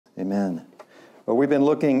Amen. Well, we've been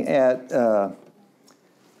looking at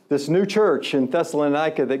this new church in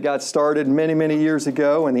Thessalonica that got started many, many years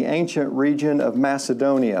ago in the ancient region of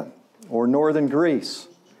Macedonia, or northern Greece.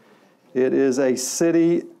 It is a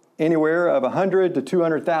city anywhere of 100 to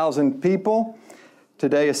 200,000 people.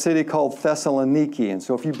 Today, a city called Thessaloniki. And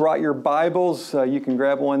so if you brought your Bibles, you can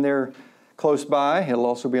grab one there close by. It'll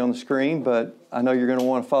also be on the screen, but I know you're going to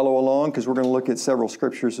want to follow along because we're going to look at several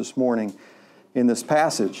scriptures this morning in this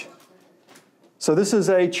passage. So this is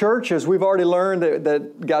a church, as we've already learned,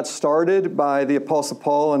 that got started by the Apostle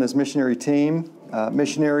Paul and his missionary team,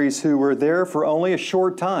 missionaries who were there for only a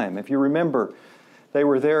short time. If you remember, they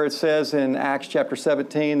were there, it says in Acts chapter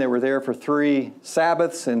 17, they were there for 3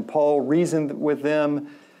 Sabbaths, and Paul reasoned with them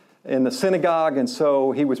in the synagogue, and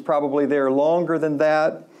so he was probably there longer than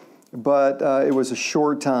that, but it was a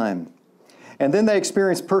short time. And then they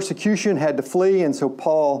experienced persecution, had to flee, and so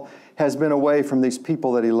Paul has been away from these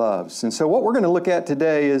people that he loves. And so what we're going to look at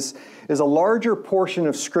today is a larger portion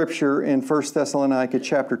of Scripture in 1 Thessalonica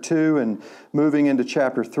chapter 2 and moving into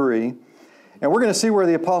chapter 3. And we're going to see where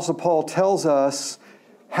the Apostle Paul tells us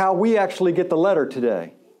how we actually get the letter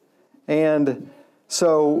today. And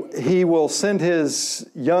so he will send his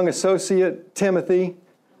young associate, Timothy,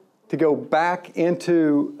 to go back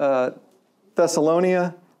into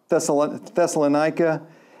Thessalonica,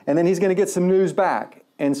 and then he's going to get some news back.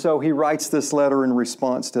 And so he writes this letter in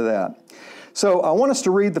response to that. So I want us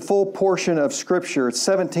to read the full portion of Scripture. It's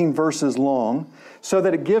 17 verses long, so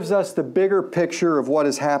that it gives us the bigger picture of what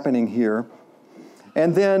is happening here.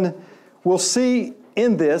 And then we'll see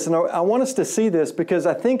in this, and I want us to see this because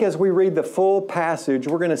I think as we read the full passage,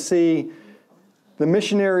 we're going to see the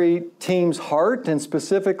missionary team's heart, and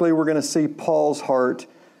specifically we're going to see Paul's heart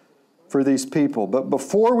for these people. But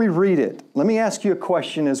before we read it, let me ask you a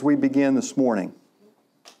question as we begin this morning.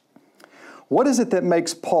 What is it that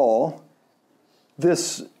makes Paul,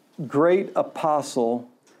 this great apostle,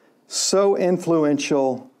 so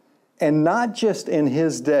influential, and not just in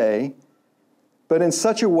his day, but in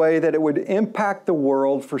such a way that it would impact the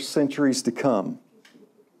world for centuries to come?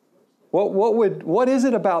 What is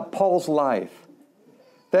it about Paul's life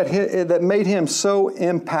that made him so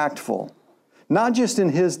impactful, not just in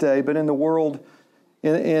his day, but in the world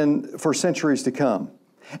for centuries to come?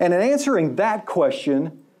 And in answering that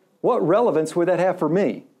question, what relevance would that have for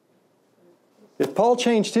me? If Paul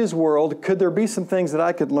changed his world, could there be some things that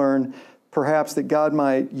I could learn, perhaps that God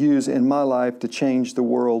might use in my life to change the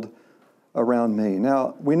world around me?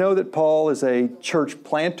 Now, we know that Paul is a church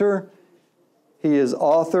planter. He is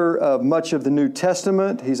author of much of the New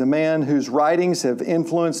Testament. He's a man whose writings have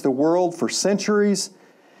influenced the world for centuries.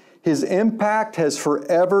 His impact has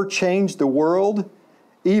forever changed the world.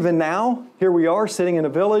 Even now, here we are sitting in a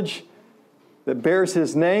village that bears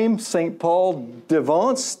his name, St. Paul de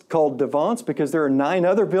Vence, called de Vence because there are 9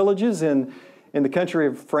 other villages in the country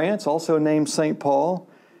of France also named St. Paul.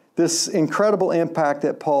 This incredible impact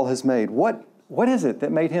that Paul has made. What is it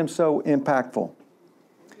that made him so impactful?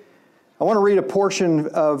 I want to read a portion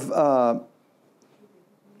of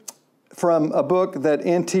from a book that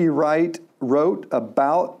N.T. Wright wrote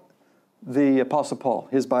about the Apostle Paul,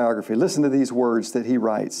 his biography. Listen to these words that he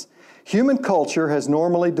writes. Human culture has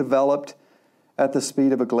normally developed at the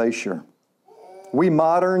speed of a glacier. We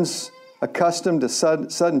moderns, accustomed to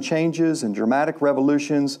sudden changes and dramatic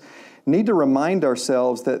revolutions, need to remind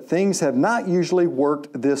ourselves that things have not usually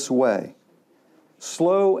worked this way.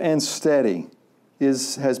 Slow and steady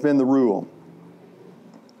has been the rule.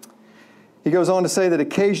 He goes on to say that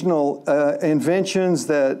occasional inventions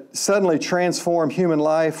that suddenly transform human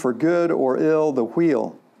life for good or ill, the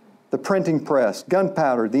wheel, the printing press,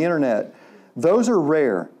 gunpowder, the internet, those are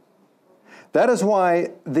rare. That is why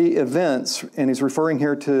the events, and he's referring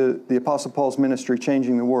here to the Apostle Paul's ministry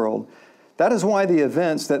changing the world, that is why the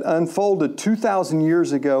events that unfolded 2,000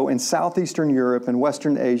 years ago in southeastern Europe and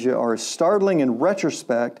Western Asia are as startling in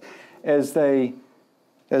retrospect as they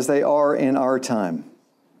are in our time.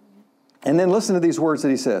 And then listen to these words that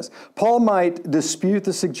he says. Paul might dispute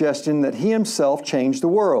the suggestion that he himself changed the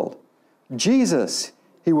world. Jesus,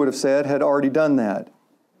 he would have said, had already done that.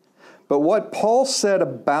 But what Paul said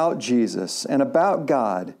about Jesus and about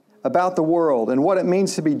God, about the world, and what it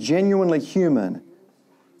means to be genuinely human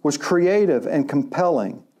was creative and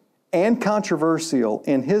compelling and controversial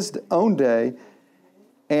in his own day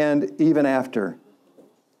and even after.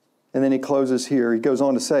 And then he closes here. He goes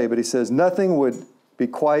on to say, but he says, nothing would be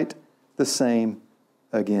quite the same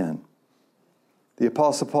again. The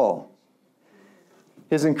Apostle Paul,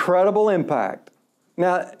 his incredible impact.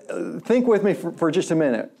 Now, think with me for just a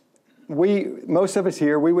minute. most of us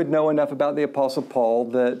here, we would know enough about the Apostle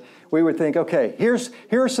Paul that we would think, okay, here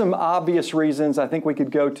are some obvious reasons I think we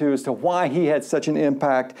could go to as to why he had such an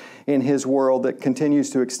impact in his world that continues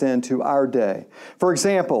to extend to our day. For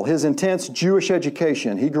example, his intense Jewish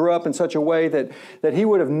education. He grew up in such a way that he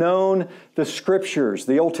would have known the Scriptures,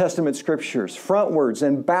 the Old Testament Scriptures, frontwards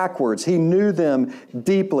and backwards. He knew them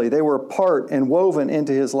deeply. They were part and woven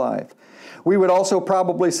into his life. We would also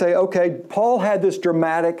probably say, okay, Paul had this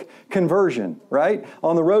dramatic conversion, right?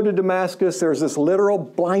 On the road to Damascus, there's this literal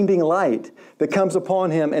blinding light that comes upon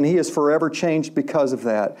him, and he is forever changed because of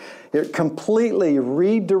that. It completely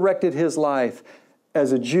redirected his life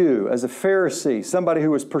as a Jew, as a Pharisee, somebody who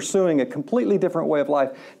was pursuing a completely different way of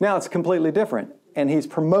life. Now it's completely different, and he's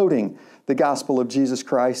promoting the gospel of Jesus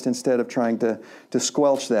Christ instead of trying to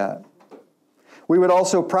squelch that. We would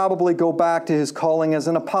also probably go back to his calling as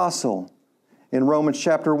an apostle. In Romans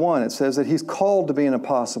chapter 1, it says that he's called to be an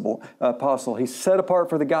apostle. He's set apart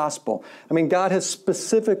for the gospel. I mean, God has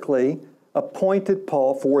specifically appointed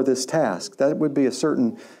Paul for this task. That would be a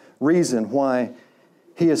certain reason why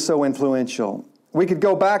he is so influential. We could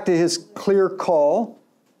go back to his clear call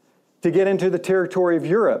to get into the territory of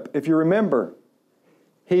Europe. If you remember,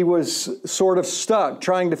 he was sort of stuck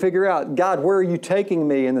trying to figure out, God, where are you taking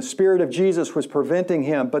me? And the Spirit of Jesus was preventing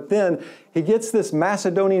him. But then he gets this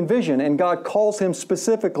Macedonian vision, and God calls him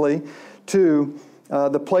specifically to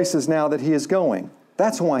the places now that he is going.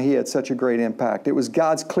 That's why he had such a great impact. It was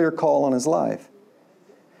God's clear call on his life.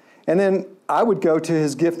 And then I would go to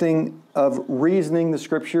his gifting of reasoning the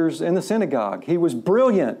Scriptures in the synagogue. He was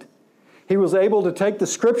brilliant. He was able to take the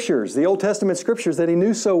Scriptures, the Old Testament Scriptures that he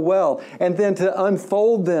knew so well, and then to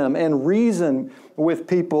unfold them and reason with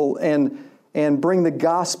people and bring the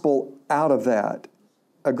gospel out of that.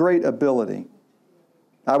 A great ability.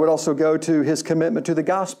 I would also go to his commitment to the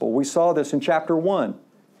gospel. We saw this in chapter 1.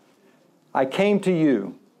 I came to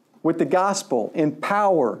you with the gospel in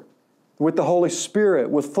power, with the Holy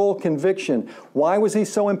Spirit, with full conviction. Why was he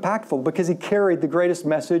so impactful? Because he carried the greatest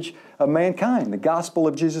message of mankind, the gospel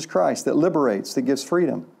of Jesus Christ that liberates, that gives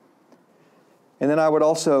freedom. And then I would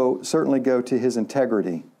also certainly go to his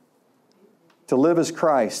integrity. To live as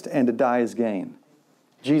Christ and to die as gain.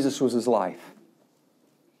 Jesus was his life.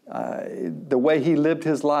 The way he lived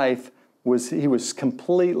his life was he was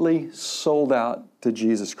completely sold out to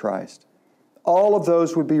Jesus Christ. All of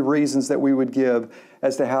those would be reasons that we would give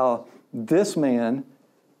as to how this man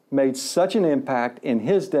made such an impact in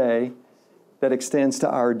his day that extends to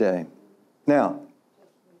our day. Now,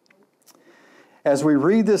 as we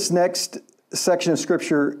read this next section of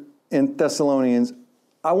Scripture in Thessalonians,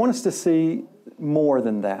 I want us to see more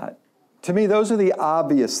than that. To me, those are the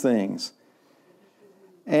obvious things.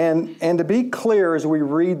 And to be clear as we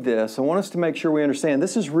read this, I want us to make sure we understand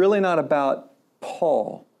this is really not about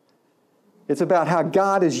Paul. It's about how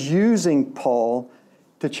God is using Paul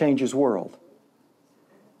to change his world.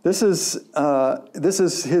 This is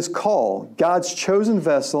his call, God's chosen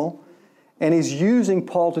vessel, and he's using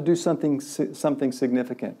Paul to do something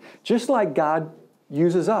significant. Just like God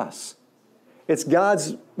uses us. It's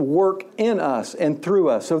God's work in us and through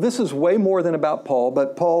us. So this is way more than about Paul,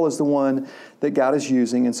 but Paul is the one that God is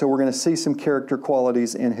using, and so we're going to see some character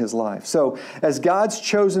qualities in his life. So as God's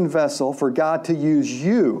chosen vessel for God to use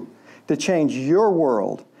you to change your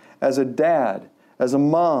world as a dad, as a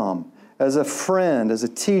mom, as a friend, as a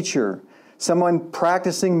teacher, someone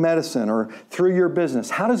practicing medicine or through your business.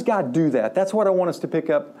 How does God do that? That's what I want us to pick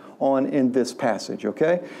up on in this passage,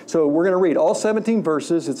 okay? So we're going to read all 17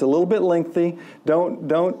 verses. It's a little bit lengthy.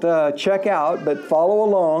 Don't check out, but follow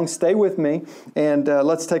along. Stay with me, and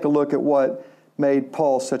let's take a look at what made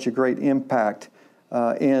Paul such a great impact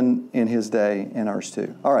in his day and ours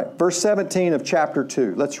too. All right, verse 17 of chapter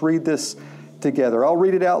 2. Let's read this together. I'll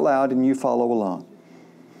read it out loud, and you follow along.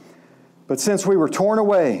 But since we were torn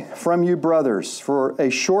away from you, brothers, for a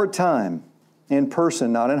short time, in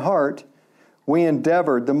person, not in heart, we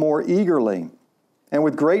endeavored the more eagerly and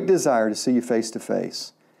with great desire to see you face to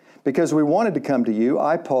face, because we wanted to come to you,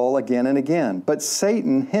 I, Paul, again and again. But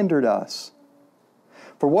Satan hindered us.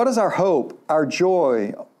 For what is our hope, our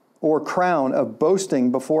joy, or crown of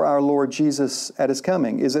boasting before our Lord Jesus at His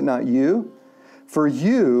coming? Is it not you? For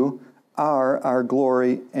you are our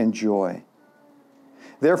glory and joy.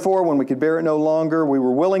 Therefore, when we could bear it no longer, we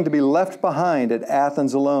were willing to be left behind at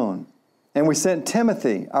Athens alone. And we sent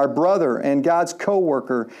Timothy, our brother and God's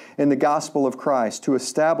co-worker in the gospel of Christ, to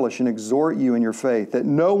establish and exhort you in your faith, that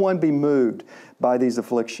no one be moved by these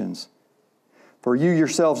afflictions. For you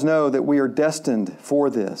yourselves know that we are destined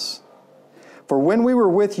for this. For when we were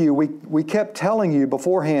with you, we kept telling you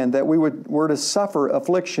beforehand that we were to suffer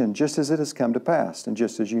affliction, just as it has come to pass, and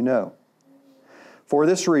just as you know. For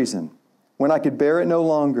this reason, when I could bear it no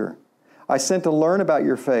longer, I sent to learn about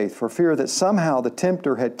your faith for fear that somehow the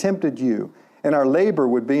tempter had tempted you and our labor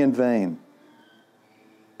would be in vain.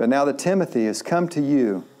 But now that Timothy has come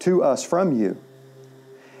to us from you,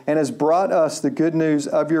 and has brought us the good news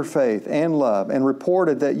of your faith and love, and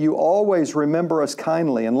reported that you always remember us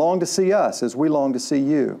kindly and long to see us as we long to see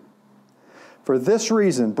you. For this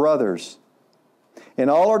reason, brothers, in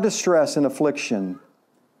all our distress and affliction,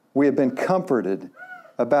 we have been comforted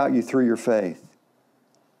about you through your faith.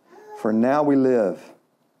 For now we live,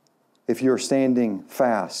 if you are standing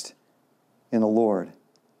fast in the Lord.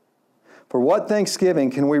 For what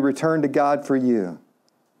thanksgiving can we return to God for you?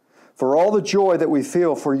 For all the joy that we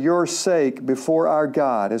feel for your sake before our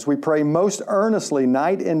God, as we pray most earnestly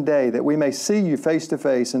night and day that we may see you face to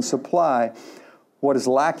face and supply what is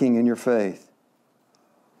lacking in your faith.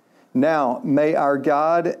 Now, may our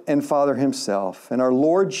God and Father Himself and our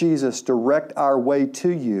Lord Jesus direct our way to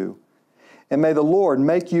you, and may the Lord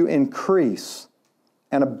make you increase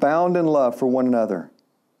and abound in love for one another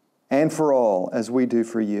and for all as we do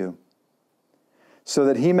for you, so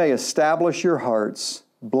that He may establish your hearts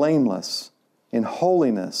blameless in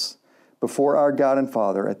holiness before our God and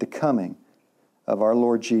Father at the coming of our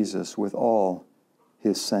Lord Jesus with all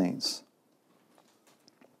His saints.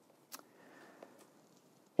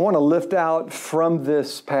 I want to lift out from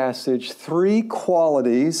this passage 3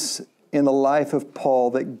 qualities in the life of Paul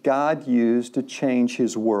that God used to change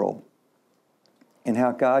his world, and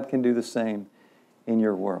how God can do the same in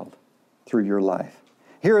your world through your life.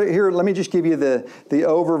 Here, let me just give you the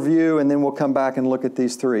overview, and then we'll come back and look at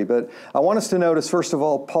these 3. But I want us to notice, first of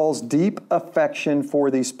all, Paul's deep affection for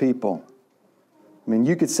these people. I mean,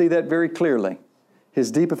 you could see that very clearly, his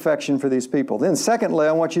deep affection for these people. Then secondly,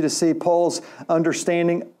 I want you to see Paul's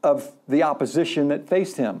understanding of the opposition that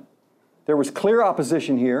faced him. There was clear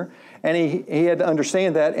opposition here, and he had to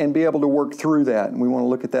understand that and be able to work through that. And we want to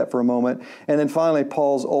look at that for a moment. And then finally,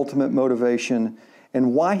 Paul's ultimate motivation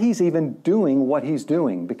and why he's even doing what he's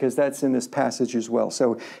doing, because that's in this passage as well.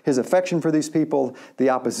 So his affection for these people,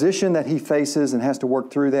 the opposition that he faces and has to work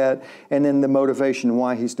through that, and then the motivation and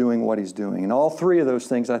why he's doing what he's doing. And all 3 of those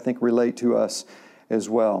things, I think, relate to us as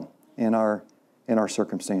well in our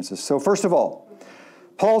circumstances. So first of all,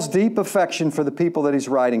 Paul's deep affection for the people that he's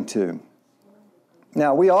writing to.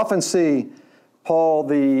 Now, we often see Paul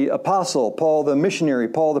the apostle, Paul the missionary,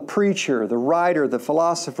 Paul the preacher, the writer, the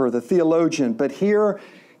philosopher, the theologian. But here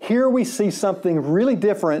we see something really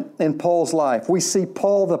different in Paul's life. We see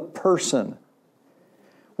Paul the person.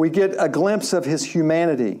 We get a glimpse of his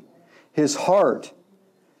humanity, his heart.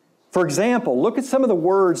 For example, look at some of the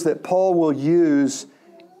words that Paul will use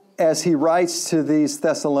as he writes to these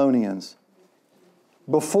Thessalonians.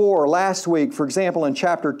 Last week, for example, in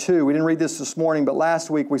chapter 2, we didn't read this morning, but last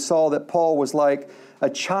week we saw that Paul was like a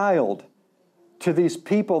child to these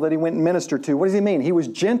people that he went and ministered to. What does he mean? He was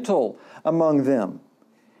gentle among them.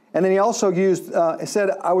 And then he also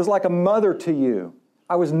said, I was like a mother to you.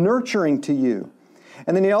 I was nurturing to you.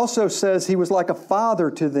 And then he also says he was like a father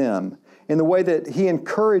to them in the way that he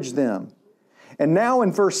encouraged them. And now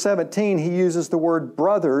in verse 17, he uses the word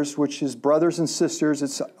brothers, which is brothers and sisters.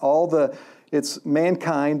 It's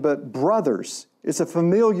mankind, but brothers. It's a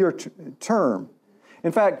familiar term.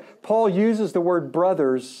 In fact, Paul uses the word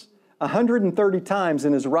brothers 130 times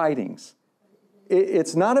in his writings.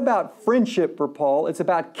 It's not about friendship for Paul, it's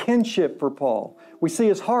about kinship for Paul. We see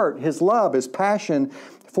his heart, his love, his passion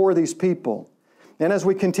for these people. And as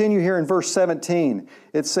we continue here in verse 17,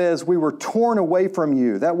 it says, we were torn away from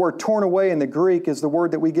you. That word torn away in the Greek is the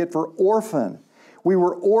word that we get for orphan. We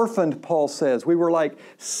were orphaned, Paul says. We were like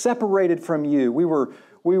separated from you. We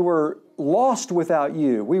were lost without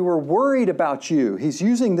you. We were worried about you. He's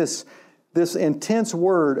using this intense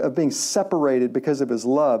word of being separated because of his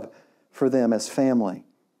love for them as family.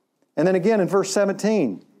 And then again in verse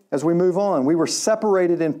 17, as we move on, we were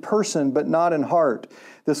separated in person but not in heart.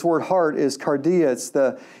 This word heart is cardia.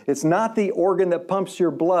 It's not the organ that pumps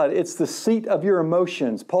your blood. It's the seat of your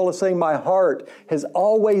emotions. Paul is saying, my heart has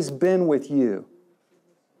always been with you.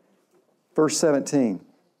 Verse 17,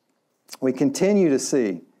 we continue to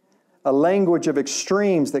see a language of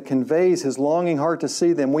extremes that conveys his longing heart to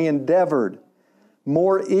see them. We endeavored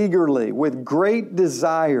more eagerly, with great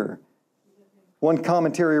desire. One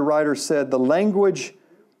commentary writer said, the language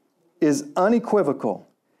is unequivocal.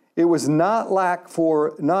 It was not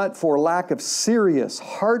for lack of serious,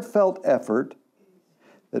 heartfelt effort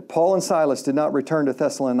that Paul and Silas did not return to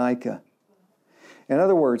Thessalonica. In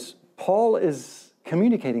other words, Paul is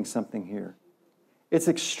communicating something here. It's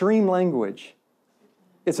extreme language.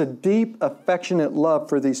 It's a deep, affectionate love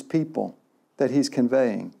for these people that he's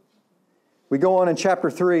conveying. We go on in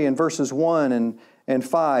chapter 3 in verses 1 and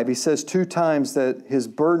 5. He says 2 times that his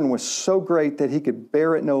burden was so great that he could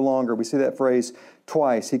bear it no longer. We see that phrase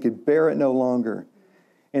twice. He could bear it no longer.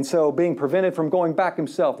 And so being prevented from going back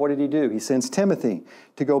himself, what did he do? He sends Timothy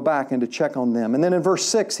to go back and to check on them. And then in verse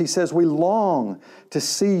 6, he says, we long to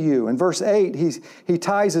see you. In verse 8, he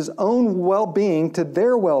ties his own well-being to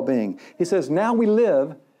their well-being. He says, now we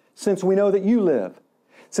live since we know that you live.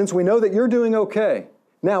 Since we know that you're doing okay,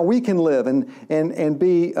 now we can live and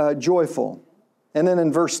be joyful. And then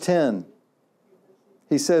in verse 10,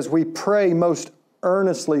 he says, we pray most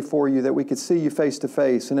earnestly for you that we could see you face to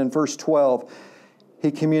face. And in verse 12,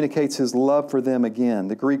 he communicates his love for them again,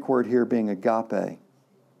 the Greek word here being agape.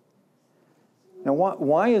 Now,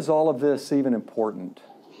 why is all of this even important?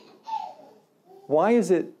 Why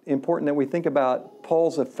is it important that we think about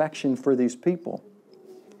Paul's affection for these people?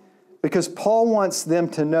 Because Paul wants them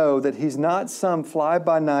to know that he's not some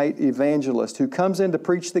fly-by-night evangelist who comes in to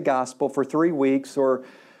preach the gospel for 3 weeks or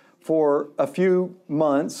for a few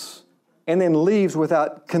months and then leaves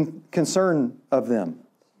without concern of them,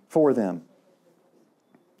 for them.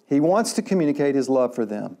 He wants to communicate his love for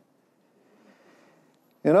them.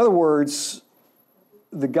 In other words,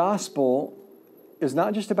 the gospel is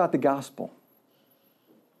not just about the gospel.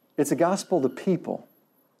 It's a gospel to people.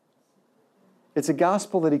 It's a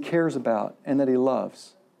gospel that he cares about and that he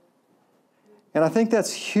loves. And I think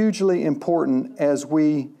that's hugely important as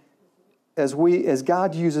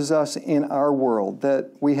God uses us in our world,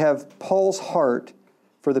 that we have Paul's heart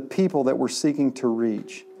for the people that we're seeking to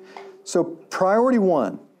reach. So priority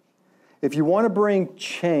 1, if you want to bring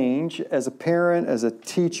change as a parent, as a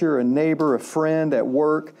teacher, a neighbor, a friend at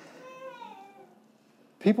work,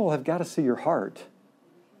 people have got to see your heart.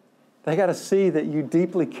 They got to see that you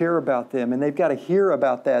deeply care about them, and they've got to hear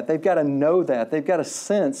about that. They've got to know that. They've got to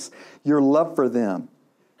sense your love for them.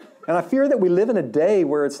 And I fear that we live in a day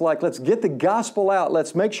where it's like, let's get the gospel out.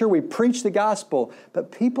 Let's make sure we preach the gospel.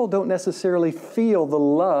 But people don't necessarily feel the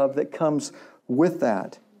love that comes with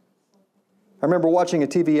that. I remember watching a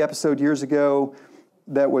TV episode years ago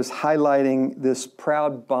that was highlighting this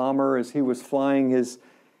proud bomber as he was flying his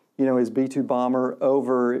B-2 bomber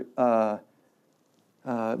over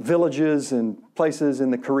villages and places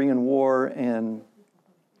in the Korean War and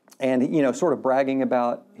sort of bragging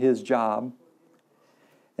about his job.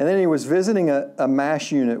 And then he was visiting a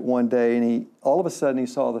MASH unit one day, and all of a sudden he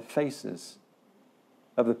saw the faces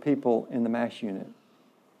of the people in the MASH unit.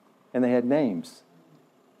 And they had names.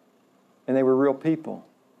 And they were real people.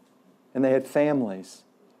 And they had families.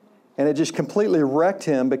 And it just completely wrecked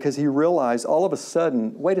him because he realized all of a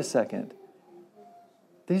sudden, wait a second,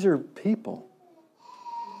 these are people.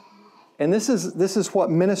 And this is what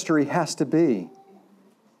ministry has to be.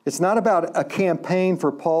 It's not about a campaign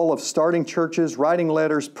for Paul of starting churches, writing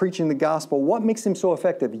letters, preaching the gospel. What makes him so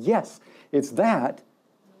effective? Yes, it's that.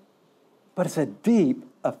 But it's a deep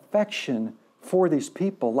affection for these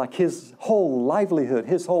people. Like his whole livelihood,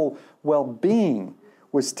 his whole well-being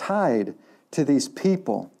was tied to these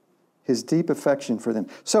people. His deep affection for them.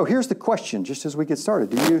 So here's the question, just as we get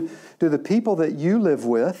started. Do the people that you live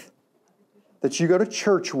with, that you go to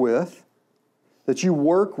church with, that you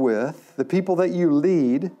work with, the people that you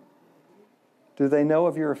lead, do they know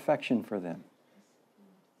of your affection for them?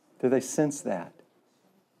 Do they sense that?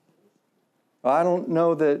 Well, I don't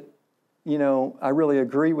know that, I really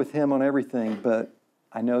agree with him on everything, but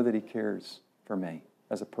I know that he cares for me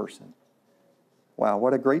as a person. Wow,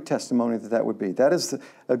 what a great testimony that would be. That is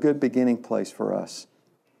a good beginning place for us.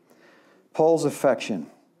 Paul's affection.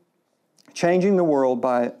 Changing the world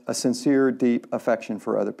by a sincere, deep affection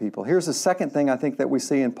for other people. Here's the second thing I think that we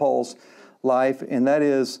see in Paul's life, and that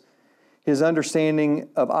is his understanding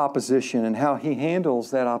of opposition and how he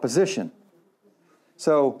handles that opposition.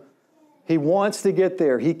 So he wants to get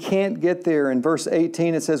there. He can't get there. In verse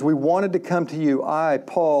 18 it says, we wanted to come to you, I,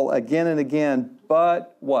 Paul, again and again,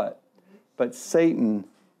 but what? But Satan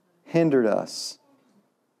hindered us.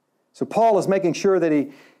 So Paul is making sure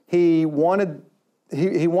that he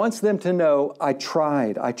wants them to know, I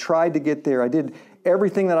tried to get there. I did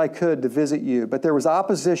everything that I could to visit you, but there was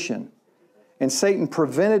opposition, and Satan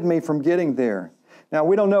prevented me from getting there. Now,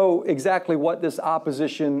 we don't know exactly what this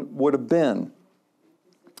opposition would have been.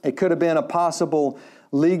 It could have been a possible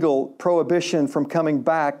legal prohibition from coming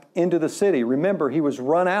back into the city. Remember, he was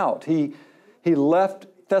run out. He left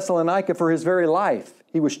Thessalonica for his very life.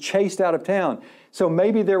 He was chased out of town. So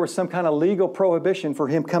maybe there was some kind of legal prohibition for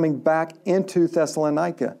him coming back into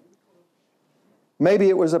Thessalonica. Maybe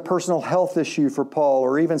it was a personal health issue for Paul,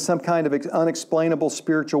 or even some kind of unexplainable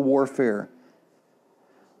spiritual warfare.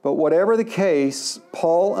 But whatever the case,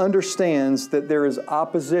 Paul understands that there is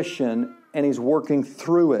opposition and He's working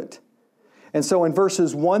through it. And so in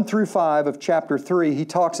verses 1 through 5 of chapter 3,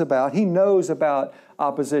 he knows about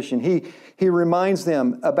opposition. He reminds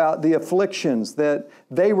them about the afflictions that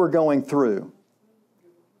they were going through.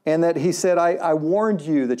 And that he said, I warned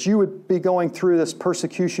you that you would be going through this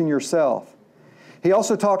persecution yourself. He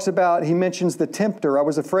also he mentions the tempter. I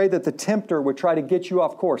was afraid that the tempter would try to get you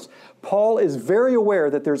off course. Paul is very aware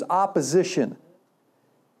that there's opposition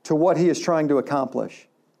to what he is trying to accomplish.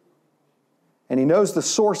 And he knows the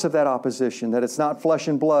source of that opposition, that it's not flesh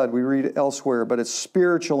and blood, we read elsewhere, but it's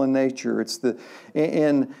spiritual in nature. It's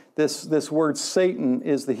this word Satan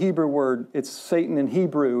is the Hebrew word. It's Satan in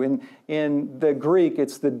Hebrew. In the Greek,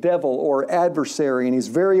 it's the devil or adversary. And he's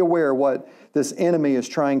very aware what this enemy is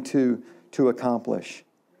trying to accomplish.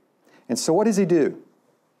 And so what does he do?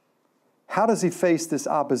 How does he face this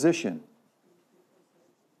opposition?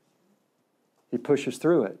 He pushes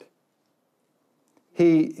through it.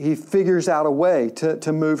 He figures out a way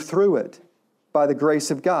to move through it by the grace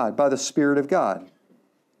of God, by the Spirit of God.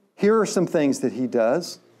 Here are some things that he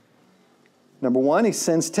does. Number one, he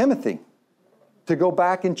sends Timothy to go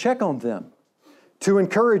back and check on them, to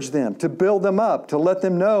encourage them, to build them up, to let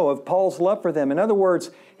them know of Paul's love for them. In other words,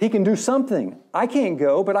 he can do something. I can't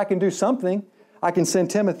go, but I can do something. I can send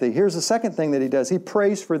Timothy. Here's the second thing that he does. He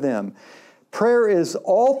prays for them. Prayer is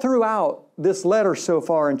all throughout this letter so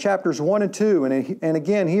far in chapters 1 and 2, and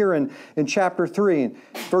again here in chapter 3. In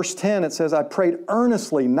verse 10, it says, I prayed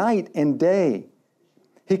earnestly night and day.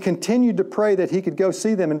 He continued to pray that he could go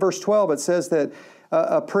see them. In verse 12, it says that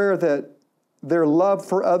a prayer that their love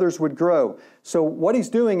for others would grow. So what he's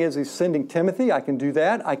doing is he's sending Timothy. I can do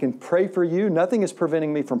that. I can pray for you. Nothing is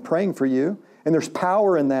preventing me from praying for you. And there's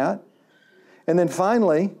power in that. And then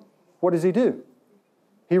finally, what does he do?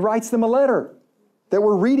 He writes them a letter that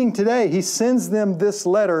we're reading today. He sends them this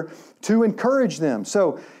letter to encourage them.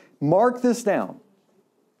 So mark this down,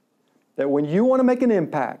 that when you want to make an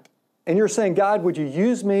impact and you're saying, God, would you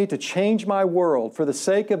use me to change my world for the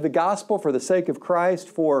sake of the gospel, for the sake of Christ,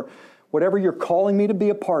 for whatever you're calling me to be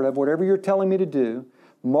a part of, whatever you're telling me to do,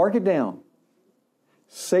 mark it down.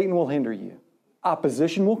 Satan will hinder you.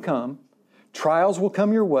 Opposition will come. Trials will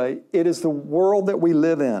come your way. It is the world that we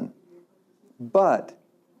live in. But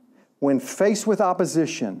when faced with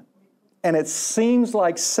opposition, and it seems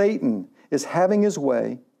like Satan is having his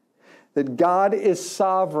way, that God is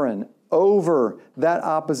sovereign over that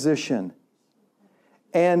opposition,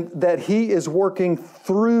 and that He is working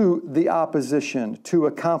through the opposition to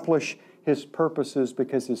accomplish His purposes,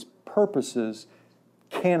 because His purposes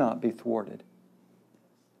cannot be thwarted.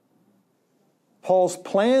 Paul's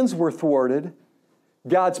plans were thwarted.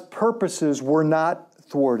 God's purposes were not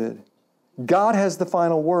thwarted. God has the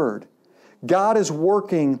final word. God is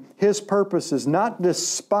working His purposes, not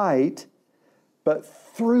despite, but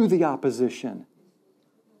through the opposition.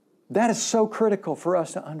 That is so critical for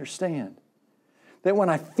us to understand. That when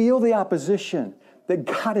I feel the opposition, that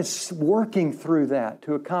God is working through that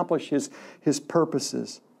to accomplish His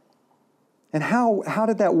purposes. And how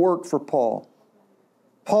did that work for Paul?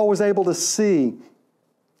 Paul was able to see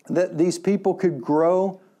that these people could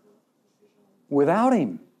grow without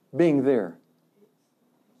him being there.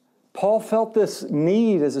 Paul felt this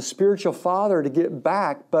need as a spiritual father to get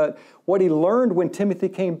back, but what he learned when Timothy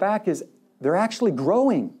came back is they're actually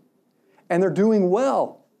growing and they're doing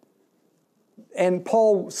well. And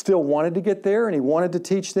Paul still wanted to get there and he wanted to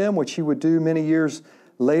teach them, which he would do many years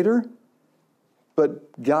later,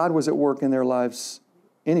 but God was at work in their lives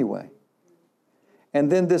anyway. And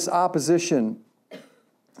then this opposition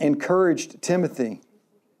encouraged Timothy,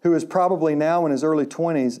 who is probably now in his early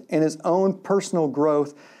 20s, in his own personal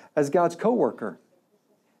growth as God's co-worker.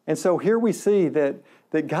 And so here we see that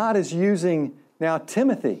God is using now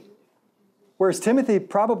Timothy, whereas Timothy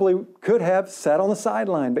probably could have sat on the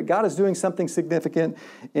sideline, but God is doing something significant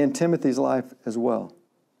in Timothy's life as well.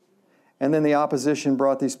 And then the opposition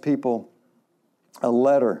brought these people a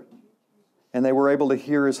letter, and they were able to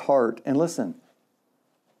hear his heart. And listen,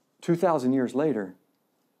 2,000 years later,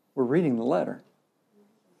 we're reading the letter.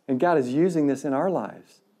 And God is using this in our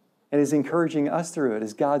lives. And is encouraging us through it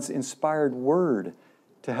as God's inspired word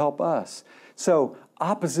to help us. So,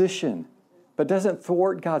 opposition, but doesn't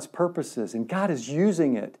thwart God's purposes. And God is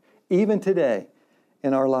using it even today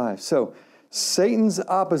in our lives. So, Satan's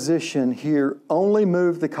opposition here only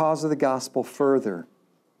moved the cause of the gospel further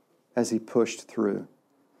as he pushed through.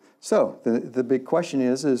 So, the big question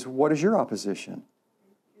is what is your opposition?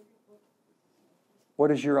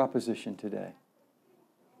 What is your opposition today?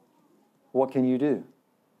 What can you do?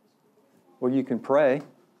 Well, you can pray.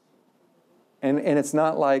 And it's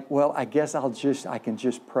not like, well, I guess I can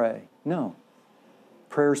just pray. No.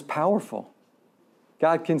 Prayer is powerful.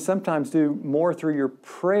 God can sometimes do more through your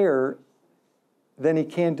prayer than He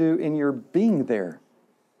can do in your being there.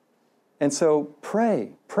 And so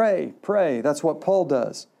pray, pray, pray. That's what Paul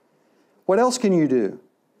does. What else can you do?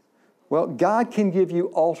 Well, God can give you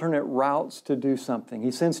alternate routes to do something.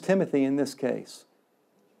 He sends Timothy in this case.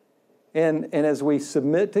 And as we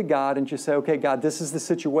submit to God and just say, okay, God, this is the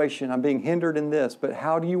situation. I'm being hindered in this, but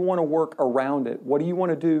how do you want to work around it? What do you want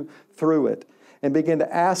to do through it? And begin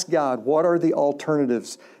to ask God, what are the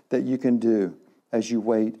alternatives that you can do as you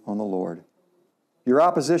wait on the Lord? Your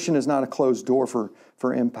opposition is not a closed door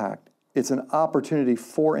for impact. It's an opportunity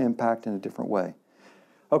for impact in a different way.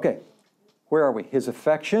 Okay, where are we? His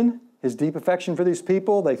affection, His deep affection for these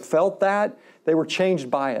people, they felt that. They were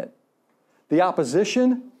changed by it. The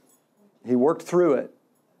opposition, He worked through it,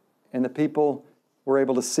 and the people were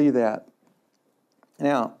able to see that.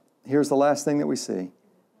 Now, here's the last thing that we see,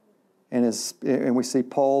 and we see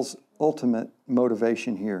Paul's ultimate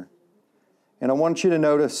motivation here. And I want you to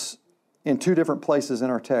notice in two different places in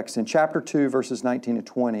our text. In chapter 2, verses 19 to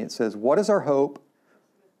 20, it says, "What is our hope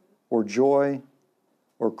or joy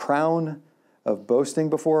or crown of boasting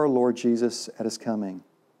before our Lord Jesus at His coming?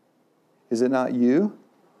 Is it not you?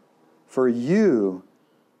 For you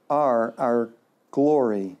are our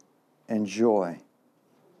glory and joy."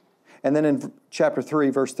 And then in chapter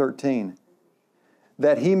 3, verse 13,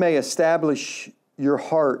 "That He may establish your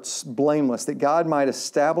hearts blameless," that God might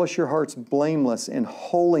establish your hearts blameless in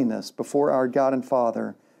holiness before our God and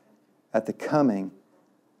Father at the coming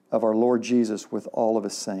of our Lord Jesus with all of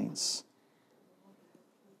His saints.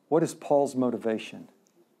 What is Paul's motivation?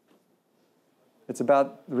 It's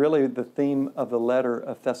about really the theme of the letter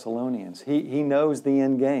of Thessalonians. He knows the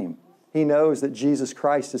end game. He knows that Jesus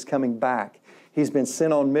Christ is coming back. He's been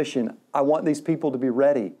sent on mission. I want these people to be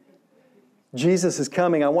ready. Jesus is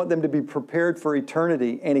coming. I want them to be prepared for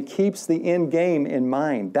eternity. And he keeps the end game in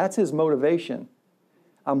mind. That's his motivation.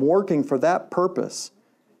 I'm working for that purpose.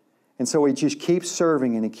 And so he just keeps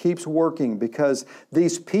serving and he keeps working because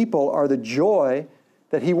these people are the joy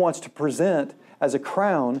that he wants to present as a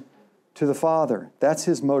crown to the Father. That's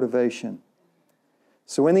his motivation.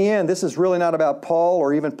 So in the end, this is really not about Paul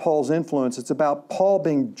or even Paul's influence. It's about Paul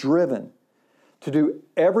being driven to do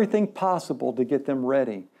everything possible to get them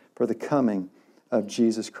ready for the coming of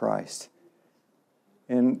Jesus Christ.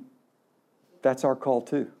 And that's our call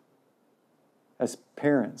too. As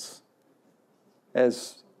parents,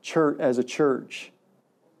 as a church,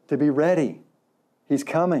 to be ready. He's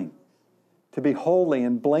coming. To be holy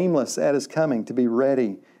and blameless at His coming, to be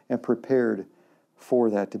ready and prepared for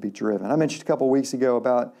that, to be driven. I mentioned a couple of weeks ago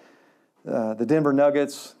about the Denver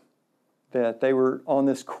Nuggets, that they were on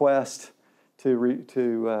this quest to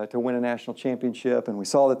win a national championship, and we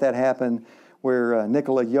saw that happened where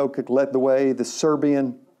Nikola Jokic led the way, the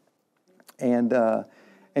Serbian, and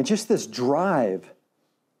just this drive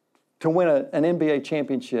to win an NBA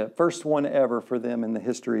championship, first one ever for them in the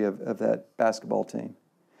history of that basketball team.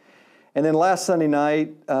 And then last Sunday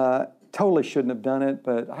night, totally shouldn't have done it,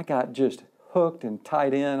 but I got just hooked and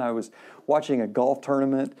tied in. I was watching a golf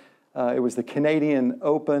tournament. It was the Canadian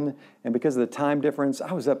Open, and because of the time difference,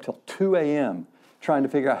 I was up till 2 a.m. trying to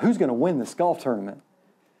figure out who's going to win this golf tournament.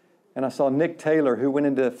 And I saw Nick Taylor, who went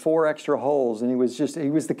into 4 extra holes, and he was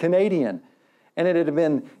the Canadian. And it had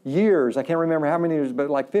been years, I can't remember how many years, but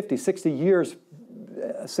like 50, 60 years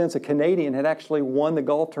since a Canadian had actually won the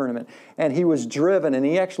golf tournament. And he was driven, and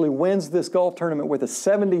he actually wins this golf tournament with a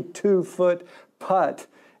 72-foot putt.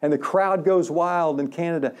 And the crowd goes wild in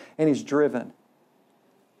Canada, and he's driven.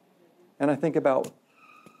 And I think about,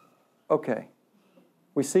 okay,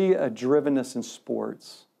 we see a drivenness in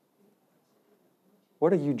sports.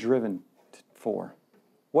 What are you driven for?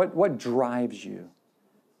 What drives you?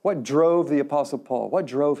 What drove the Apostle Paul? What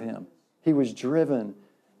drove him? He was driven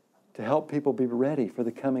to help people be ready for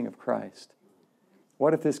the coming of Christ.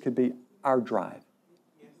 What if this could be our drive?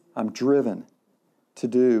 I'm driven to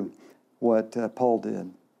do what Paul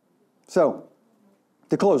did. So,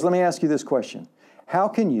 to close, let me ask you this question. How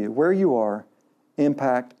can you, where you are,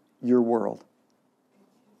 impact your world?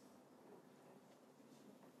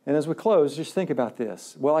 And as we close, just think about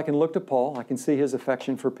this. Well, I can look to Paul. I can see his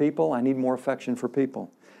affection for people. I need more affection for people.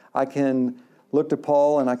 I can look to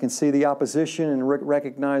Paul and I can see the opposition and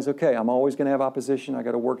recognize, okay, I'm always going to have opposition. I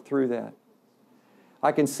got to work through that.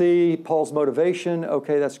 I can see Paul's motivation.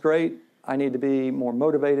 Okay, that's great. I need to be more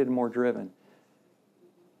motivated and more driven.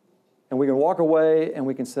 And we can walk away and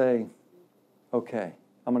we can say, okay,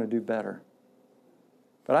 I'm going to do better.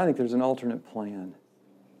 But I think there's an alternate plan.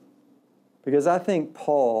 Because I think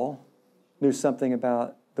Paul knew something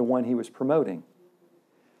about the one he was promoting.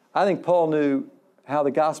 I think Paul knew how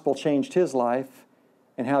the gospel changed his life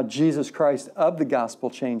and how Jesus Christ of the gospel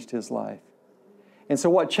changed his life. And so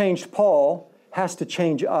what changed Paul has to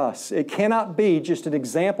change us. It cannot be just an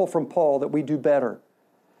example from Paul that we do better.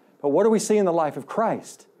 But what do we see in the life of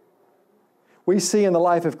Christ? We see in the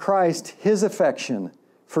life of Christ His affection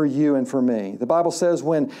for you and for me. The Bible says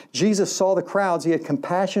when Jesus saw the crowds, He had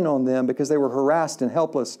compassion on them because they were harassed and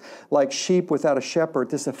helpless like sheep without a shepherd.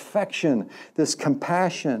 This affection, this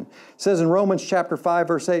compassion. It says in Romans chapter 5,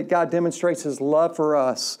 verse 8, God demonstrates His love for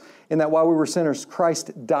us in that while we were sinners,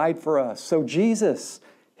 Christ died for us. So Jesus,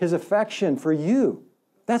 His affection for you,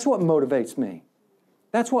 that's what motivates me.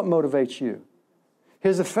 That's what motivates you.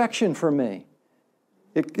 His affection for me.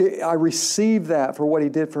 I receive that for what He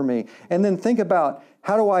did for me. And then think about,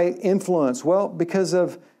 how do I influence? Well, because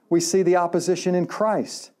of we see the opposition in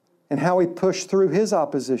Christ and how He pushed through His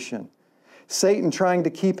opposition. Satan trying to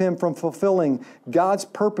keep Him from fulfilling God's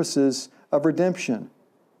purposes of redemption.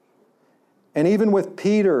 And even with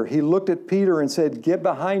Peter, He looked at Peter and said, get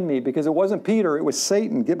behind me, because it wasn't Peter, it was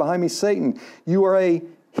Satan. Get behind me, Satan. You are a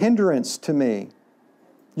hindrance to me.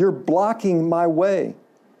 You're blocking my way.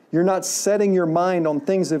 You're not setting your mind on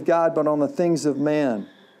things of God, but on the things of man.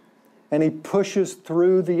 And He pushes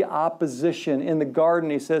through the opposition. In the garden,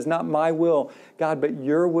 He says, not my will, God, but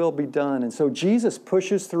your will be done. And so Jesus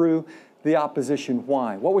pushes through the opposition.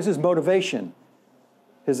 Why? What was His motivation?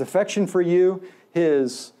 His affection for you,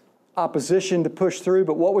 His opposition to push through,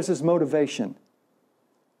 but what was His motivation?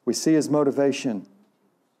 We see His motivation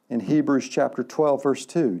in Hebrews chapter 12, verse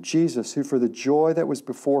 2. Jesus, who for the joy that was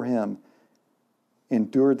before Him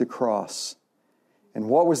endured the cross. And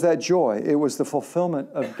what was that joy? It was the fulfillment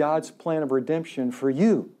of God's plan of redemption for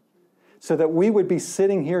you, so that we would be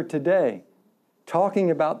sitting here today talking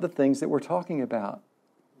about the things that we're talking about.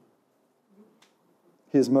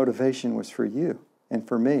 His motivation was for you and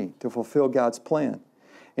for me to fulfill God's plan.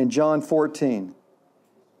 In John 14,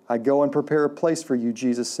 I go and prepare a place for you,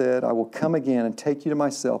 Jesus said. I will come again and take you to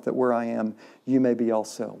myself, that where I am, you may be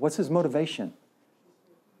also. What's His motivation?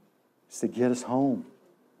 It's to get us home.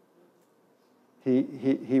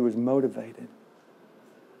 He was motivated.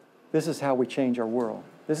 This is how we change our world.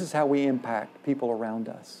 This is how we impact people around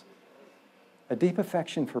us. A deep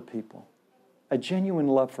affection for people. A genuine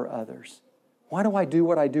love for others. Why do I do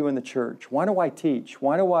what I do in the church? Why do I teach?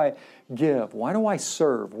 Why do I give? Why do I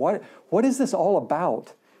serve? What is this all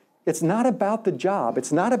about? It's not about the job.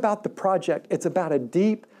 It's not about the project. It's about a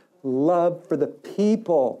deep love for the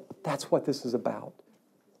people. That's what this is about.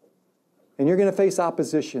 And you're going to face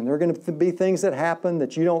opposition. There are going to be things that happen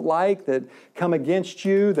that you don't like, that come against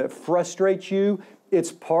you, that frustrate you.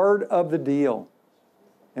 It's part of the deal.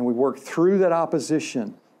 And we work through that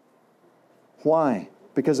opposition. Why?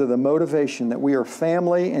 Because of the motivation that we are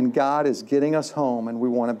family and God is getting us home, and we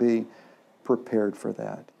want to be prepared for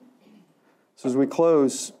that. So as we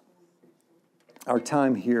close our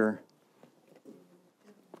time here,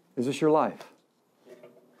 is this your life?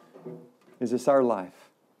 Is this our life?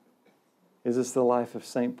 Is this the life of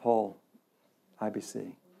St. Paul,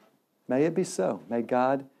 IBC? May it be so. May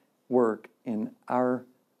God work in our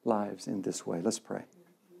lives in this way. Let's pray.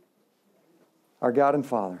 Our God and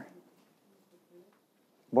Father,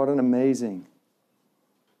 what an amazing,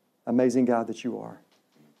 amazing God that you are.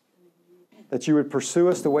 That you would pursue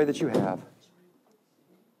us the way that you have.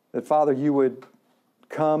 That, Father, you would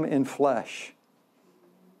come in flesh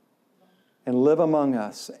and live among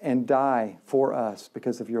us and die for us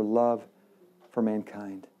because of your love for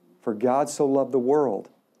mankind. For God so loved the world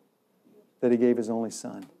that He gave His only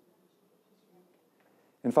Son.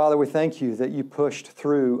 And Father, we thank you that you pushed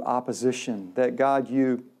through opposition, that God,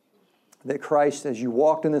 that Christ, as you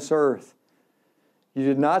walked in this earth, you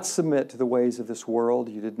did not submit to the ways of this world.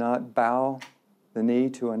 You did not bow the knee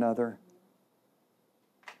to another.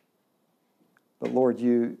 But Lord,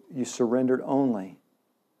 you surrendered only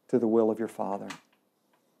to the will of your Father.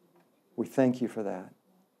 We thank you for that.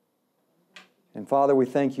 And Father, we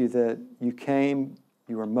thank you that you came,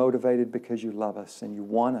 you are motivated because you love us and you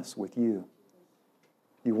want us with you.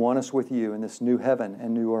 You want us with you in this new heaven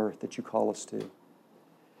and new earth that you call us to.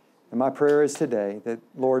 And my prayer is today that,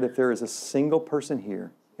 Lord, if there is a single person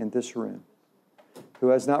here in this room who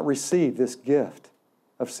has not received this gift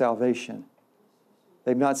of salvation,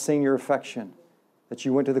 they've not seen your affection, that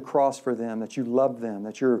you went to the cross for them, that you loved them,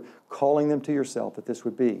 that you're calling them to yourself, that this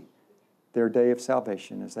would be their day of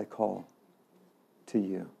salvation as they call to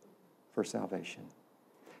you for salvation.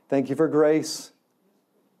 Thank you for grace.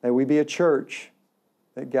 May we be a church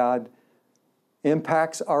that God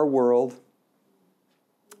impacts our world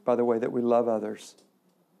by the way that we love others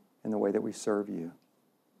and the way that we serve you.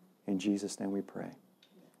 In Jesus' name we pray.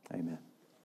 Amen.